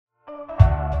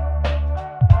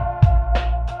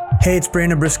Hey, it's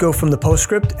Brandon Briscoe from The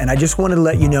Postscript, and I just wanted to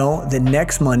let you know that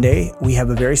next Monday, we have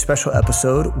a very special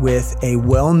episode with a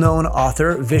well-known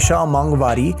author, Vishal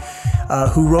Mangalwadi,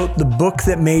 who wrote the book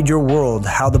that made your world,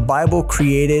 How the Bible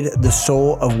Created the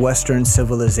Soul of Western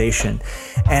Civilization.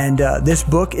 And this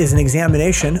book is an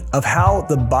examination of how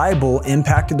the Bible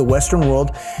impacted the Western world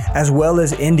as well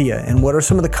as India, and what are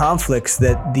some of the conflicts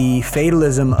that the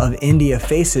fatalism of India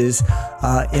faces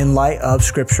in light of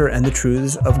Scripture and the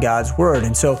truths of God's Word.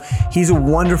 And so he's a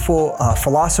wonderful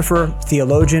philosopher,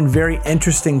 theologian, very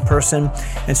interesting person.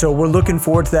 And so we're looking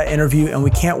forward to that interview, and we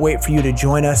can't wait for you to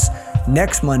join us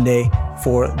next Monday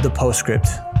for The Postscript.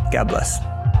 God bless.